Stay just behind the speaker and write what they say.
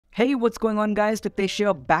Hey, what's going on guys? Ritesh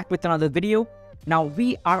here, back with another video. Now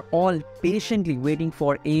we are all patiently waiting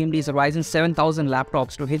for AMD's Ryzen 7000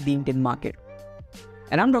 laptops to hit the Indian market.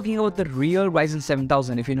 And I'm talking about the real Ryzen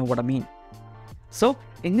 7000 if you know what I mean. So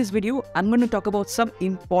in this video, I'm going to talk about some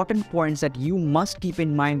important points that you must keep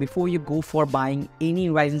in mind before you go for buying any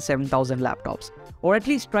Ryzen 7000 laptops. Or at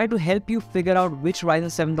least try to help you figure out which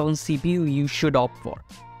Ryzen 7000 CPU you should opt for.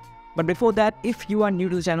 But before that, if you are new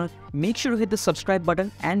to the channel, make sure to hit the subscribe button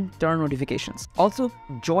and turn on notifications. Also,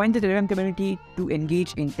 join the Telegram community to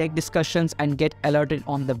engage in tech discussions and get alerted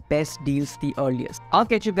on the best deals the earliest. I'll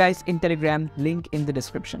catch you guys in Telegram, link in the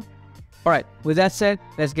description. Alright, with that said,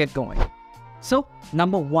 let's get going. So,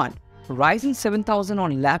 number 1, Ryzen 7000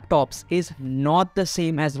 on laptops is not the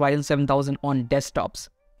same as Ryzen 7000 on desktops.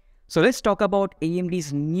 So let's talk about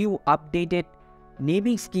AMD's new updated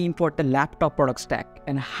naming scheme for the laptop product stack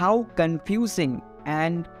and how confusing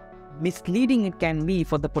and misleading it can be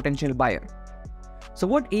for the potential buyer. So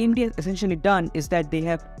what AMD has essentially done is that they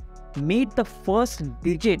have made the first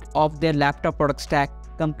digit of their laptop product stack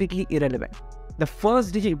completely irrelevant. The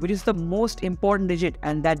first digit, which is the most important digit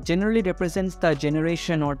and that generally represents the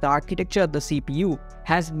generation or the architecture of the CPU,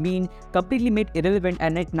 has been completely made irrelevant,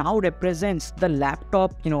 and it now represents the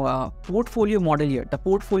laptop, portfolio model year, the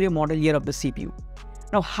portfolio model year of the CPU.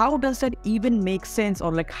 Now, how does that even make sense,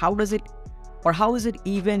 or how is it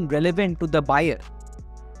even relevant to the buyer?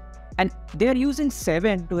 And they are using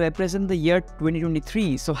 7 to represent the year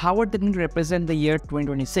 2023. So how are they going to represent the year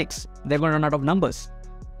 2026? They're going to run out of numbers.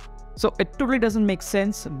 So it totally doesn't make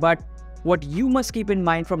sense, but what you must keep in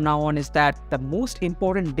mind from now on is that the most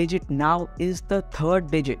important digit now is the third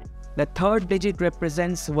digit. The third digit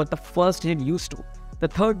represents what the first digit used to. The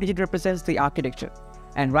third digit represents the architecture.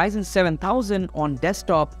 And Ryzen 7000 on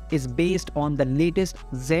desktop is based on the latest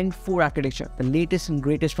Zen 4 architecture, the latest and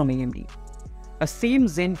greatest from AMD. A same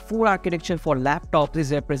Zen 4 architecture for laptops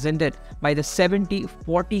is represented by the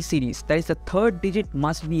 7040 series. That is, the third digit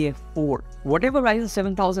must be a 4. Whatever Ryzen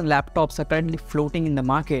 7000 laptops are currently floating in the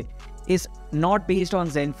market is not based on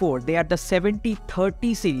Zen 4. They are the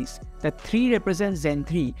 7030 series. The 3 represents Zen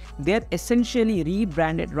 3. They are essentially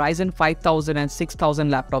rebranded Ryzen 5000 and 6000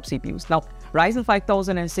 laptop CPUs. Now, Ryzen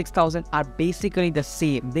 5000 and 6000 are basically the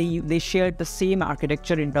same. They share the same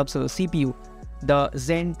architecture in terms of the CPU, the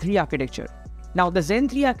Zen 3 architecture. Now, the Zen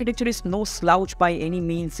 3 architecture is no slouch by any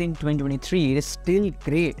means in 2023. It is still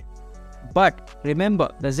great. But remember,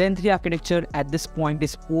 the Zen 3 architecture at this point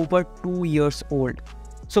is over 2 years old.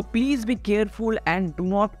 So please be careful and do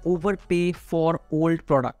not overpay for old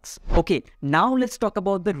products. Okay, now let's talk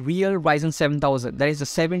about the real Ryzen 7000, that is the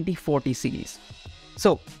 7040 series.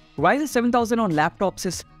 So, Ryzen 7000 on laptops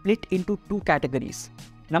is split into 2 categories.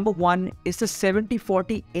 Number 1 is the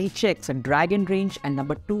 7040HX and Dragon Range, and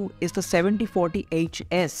number 2 is the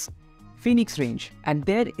 7040HS Pheonix Range, and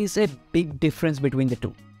there is a big difference between the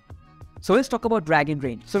two. So let's talk about Dragon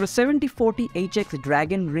Range. So the 7040HX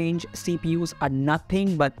Dragon Range CPUs are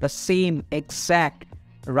nothing but the same exact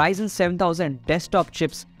Ryzen 7000 desktop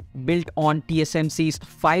chips built on TSMC's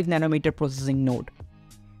 5nm processing node.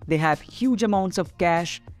 They have huge amounts of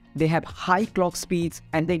cache, they have high clock speeds,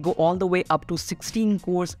 and they go all the way up to 16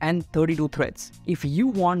 cores and 32 threads. If you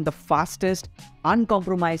want the fastest,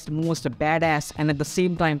 uncompromised, most badass, and at the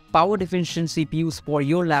same time power efficient CPUs for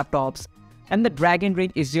your laptops, and the Dragon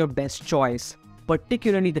Range is your best choice,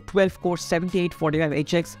 particularly the 12-core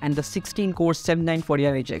 7845HX and the 16-core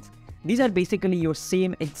 7945HX. These are basically your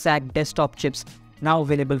same exact desktop chips now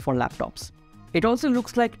available for laptops. It also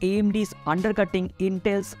looks like AMD is undercutting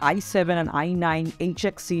Intel's i7 and i9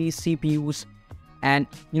 HX series CPUs, and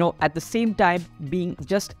at the same time being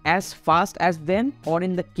just as fast as them, or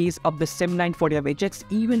in the case of the 7945HX,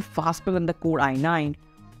 even faster than the Core i9,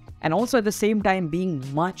 and also at the same time being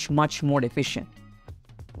much more efficient.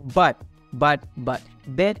 But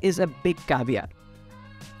there is a big caveat.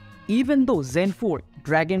 Even though Zen 4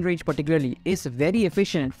 Dragon Range particularly is very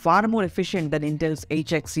efficient, far more efficient than Intel's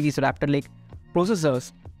HX series Raptor Lake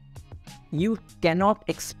processors, you cannot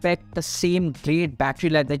expect the same great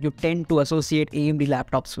battery life that you tend to associate AMD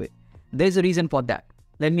laptops with. There's a reason for that.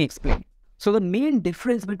 Let me explain. So the main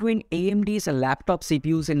difference between AMD's laptop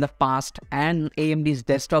CPUs in the past and AMD's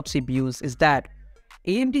desktop CPUs is that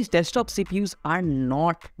AMD's desktop CPUs are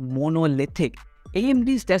not monolithic.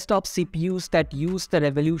 AMD's desktop CPUs that use the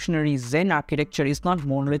revolutionary Zen architecture is not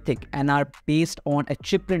monolithic and are based on a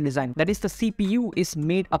chiplet design. That is, the CPU is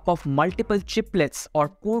made up of multiple chiplets or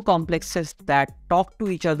core complexes that talk to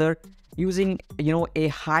each other using a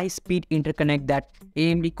high-speed interconnect that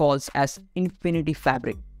AMD calls as Infinity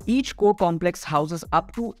Fabric. Each core complex houses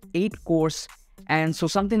up to 8 cores And so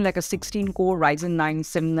something like a 16-core Ryzen 9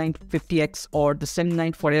 7950X or the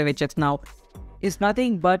 7945HX now is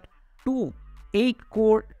nothing but two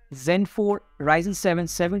 8-core Zen 4 Ryzen 7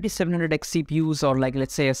 7700X CPUs, or like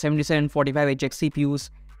let's say a 7745HX CPUs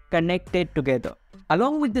connected together.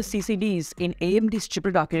 Along with the CCDs in AMD's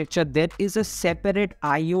chiplet architecture, there is a separate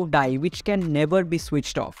I/O die which can never be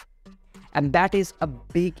switched off. And that is a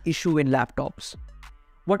big issue in laptops.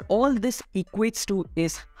 What all this equates to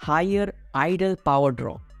is higher idle power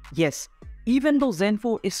draw. Yes, even though Zen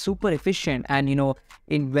 4 is super efficient and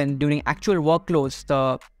when during actual workloads,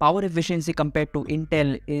 the power efficiency compared to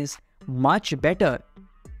Intel is much better,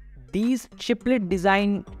 these chiplet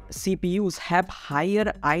design CPUs have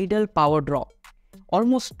higher idle power draw,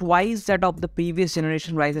 almost twice that of the previous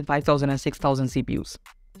generation Ryzen 5000 and 6000 CPUs.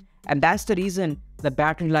 And that's the reason the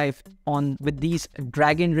battery life with these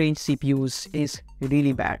Dragon Range CPUs is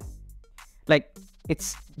really bad. Like,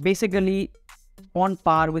 it's basically on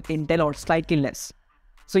par with Intel or slightly less.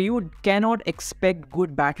 So you cannot expect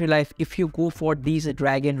good battery life if you go for these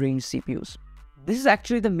Dragon Range CPUs. This is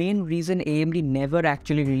actually the main reason AMD never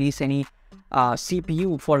actually released any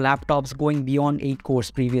CPU for laptops going beyond 8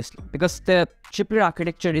 cores previously, because the chiplet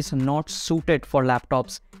architecture is not suited for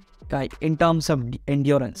laptops in terms of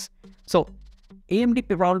endurance. So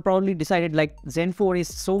AMD probably decided like Zen 4 is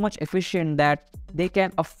so much efficient that they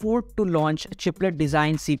can afford to launch chiplet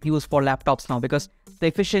design CPUs for laptops now, because the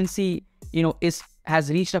efficiency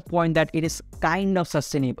has reached a point that it is kind of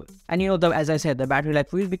sustainable. And as I said, the battery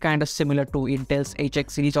life will be kind of similar to Intel's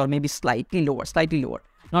HX series, or maybe slightly lower.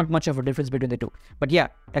 Not much of a difference between the two. But yeah,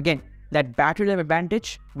 again, that battery life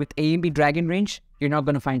advantage with AMD Dragon Range, you're not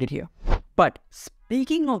going to find it here. But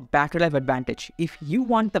speaking of battery life advantage, if you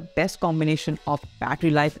want the best combination of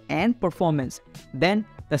battery life and performance, then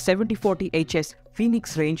the 7040HS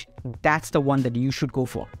Pheonix Range, that's the one that you should go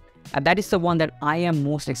for. And that is the one that I am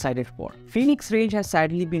most excited for. Pheonix Range has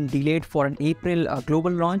sadly been delayed for an April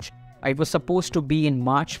global launch. It was supposed to be in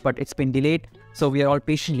March, but it's been delayed, so we are all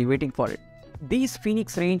patiently waiting for it. These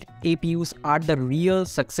Pheonix Range APUs are the real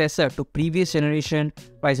successor to previous generation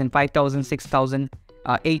Ryzen 5000, 6000,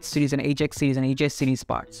 H series and HX series and HS series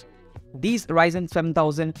parts. These Ryzen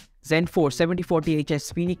 7000 Zen 4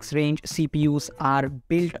 7040HS Pheonix Range CPUs are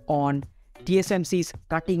built on TSMC's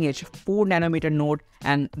cutting-edge 4nm node,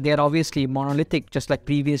 and they are obviously monolithic, just like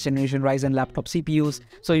previous generation Ryzen laptop CPUs,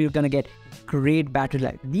 so you're gonna get great battery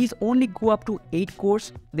life. These only go up to 8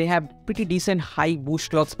 cores. They have pretty decent high boost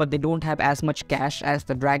clocks, but they don't have as much cache as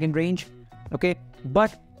the Dragon Range, okay?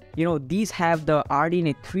 But these have the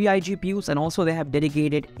RDNA 3i GPUs, and also they have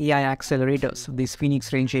dedicated AI accelerators, these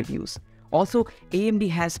Pheonix Range APUs. Also, AMD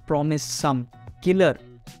has promised some killer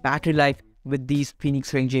battery life with these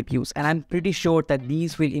Pheonix Range APUs, and I'm pretty sure that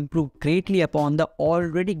these will improve greatly upon the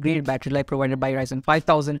already great battery life provided by Ryzen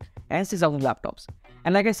 5000 and 6000 laptops.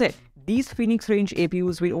 And like I said, these Pheonix Range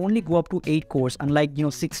APUs will only go up to 8 cores, unlike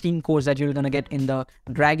 16 cores that you're gonna get in the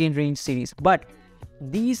Dragon Range series. But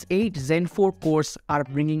these 8 Zen 4 cores are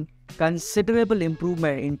bringing considerable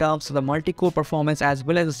improvement in terms of the multi-core performance as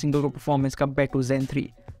well as the single-core performance compared to Zen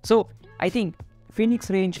 3. So I think Pheonix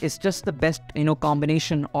Range is just the best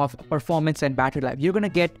combination of performance and battery life. You're gonna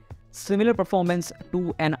get similar performance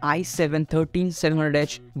to an i7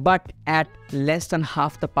 13700H, but at less than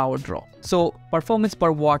half the power draw. So performance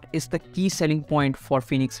per watt is the key selling point for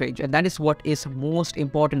Pheonix Range, and that is what is most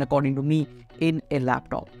important according to me in a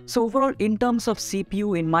laptop. So overall, in terms of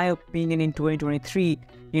CPU, in my opinion, in 2023,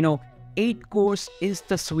 8 cores is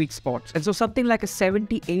the sweet spot. And so something like a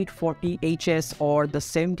 7840HS or the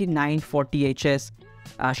 7940HS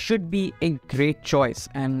should be a great choice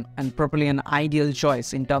and probably an ideal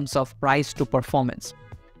choice in terms of price to performance.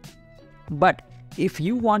 But if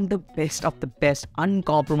you want the best of the best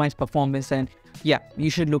uncompromised performance, then yeah, you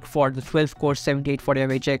should look for the 12-core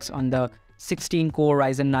 7845HX on the 16-core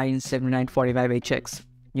Ryzen 9 7945HX.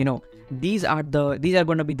 These are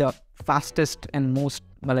going to be the fastest and most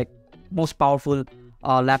powerful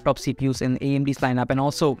laptop CPUs in AMD's lineup, and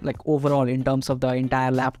also overall in terms of the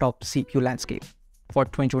entire laptop CPU landscape for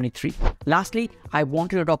 2023. Lastly, I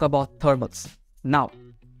wanted to talk about thermals. Now,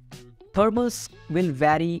 thermals will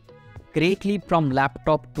vary greatly from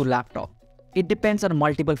laptop to laptop. It depends on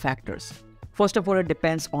multiple factors. First of all, it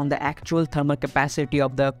depends on the actual thermal capacity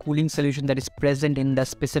of the cooling solution that is present in the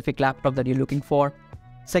specific laptop that you're looking for.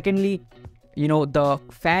 Secondly, the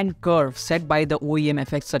fan curve set by the OEM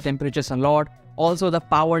affects the temperatures a lot. Also, the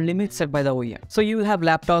power limit set by the OEM. So you will have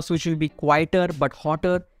laptops which will be quieter but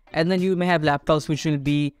hotter, and then you may have laptops which will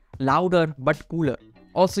be louder but cooler.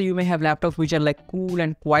 Also, you may have laptops which are like cool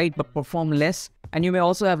and quiet but perform less. And you may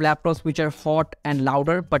also have laptops which are hot and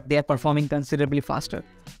louder, but they are performing considerably faster.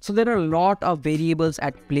 So there are a lot of variables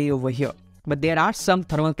at play over here. But there are some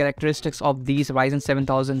thermal characteristics of these Ryzen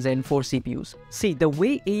 7000 Zen 4 CPUs. See, the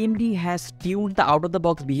way AMD has tuned the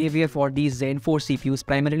out-of-the-box behavior for these Zen 4 CPUs,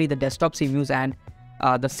 primarily the desktop CPUs, and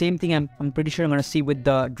the same thing I'm pretty sure I'm going to see with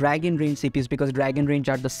the Dragon Range CPUs, because Dragon Range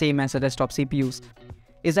are the same as the desktop CPUs,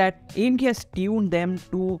 is that AMD has tuned them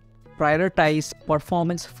to prioritize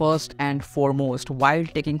performance first and foremost while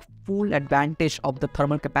taking full advantage of the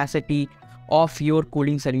thermal capacity of your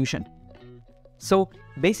cooling solution. So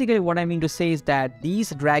basically what I mean to say is that these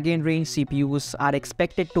Dragon Range CPUs are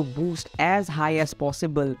expected to boost as high as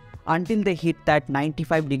possible until they hit that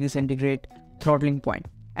 95 degrees centigrade throttling point.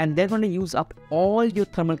 And they're going to use up all your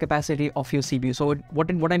thermal capacity of your CPU. So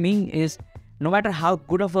what I mean is, no matter how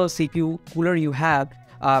good of a CPU cooler you have,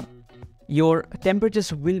 your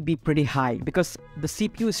temperatures will be pretty high because the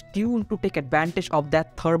CPU is tuned to take advantage of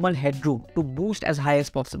that thermal headroom to boost as high as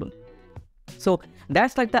possible. So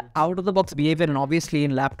that's like the out-of-the-box behavior, and obviously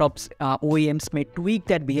in laptops, OEMs may tweak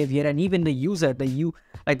that behavior, and even the user,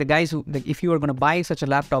 like the guys who, like if you are going to buy such a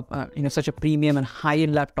laptop, such a premium and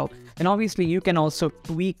high-end laptop, then obviously you can also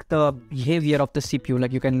tweak the behavior of the CPU.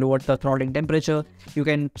 Like you can lower the throttling temperature, you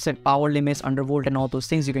can set power limits, undervolt, and all those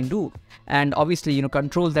things you can do, and obviously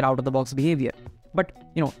control that out-of-the-box behavior. But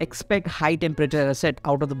expect high temperature. As I said,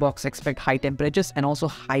 out of the box, expect high temperatures and also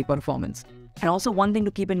high performance. And also one thing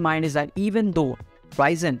to keep in mind is that even though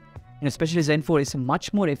Ryzen, especially Zen 4, is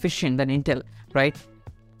much more efficient than Intel, right?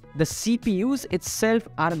 The CPUs itself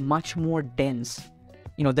are much more dense.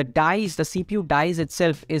 The CPU dies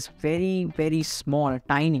itself is very, very small,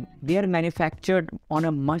 tiny. They are manufactured on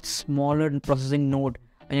a much smaller processing node,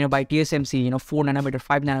 by TSMC, 4 nanometer,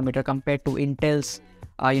 5 nanometer compared to Intel's,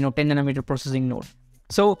 10 nanometer processing node.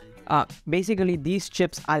 So basically these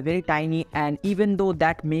chips are very tiny, and even though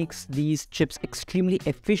that makes these chips extremely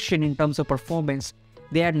efficient in terms of performance,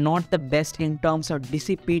 they are not the best in terms of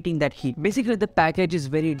dissipating that heat. Basically the package is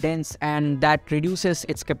very dense, and that reduces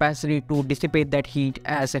its capacity to dissipate that heat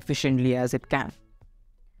as efficiently as it can.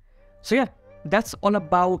 So yeah, that's all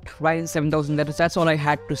about Ryzen 7000. That's all I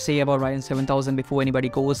had to say about Ryzen 7000 before anybody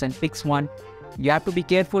goes and picks one. You have to be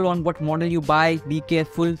careful on what model you buy. Be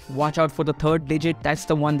careful. Watch out for the third digit. That's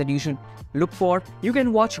the one that you should look for. You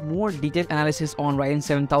can watch more detailed analysis on Ryzen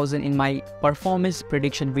 7000 in my performance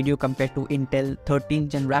prediction video compared to Intel 13th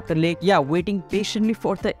Gen Raptor Lake. Yeah, waiting patiently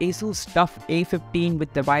for the ASUS TUF A15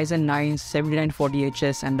 with the Ryzen 9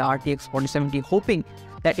 7940HS and the RTX 4070, hoping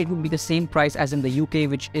that it would be the same price as in the UK,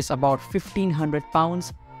 which is about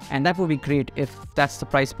 £1,500. And that would be great if that's the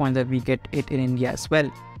price point that we get it in India as well.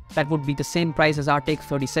 That would be the same price as RTX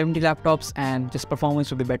 3070 laptops, and just performance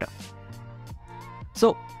would be better.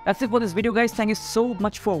 So that's it for this video, guys. Thank you so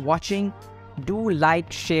much for watching. Do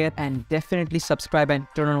like, share, and definitely subscribe and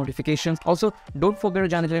turn on notifications. Also, don't forget to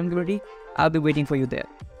join the Telegram community. I'll be waiting for you there.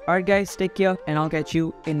 Alright guys, take care, and I'll catch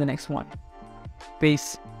you in the next one.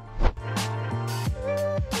 Peace.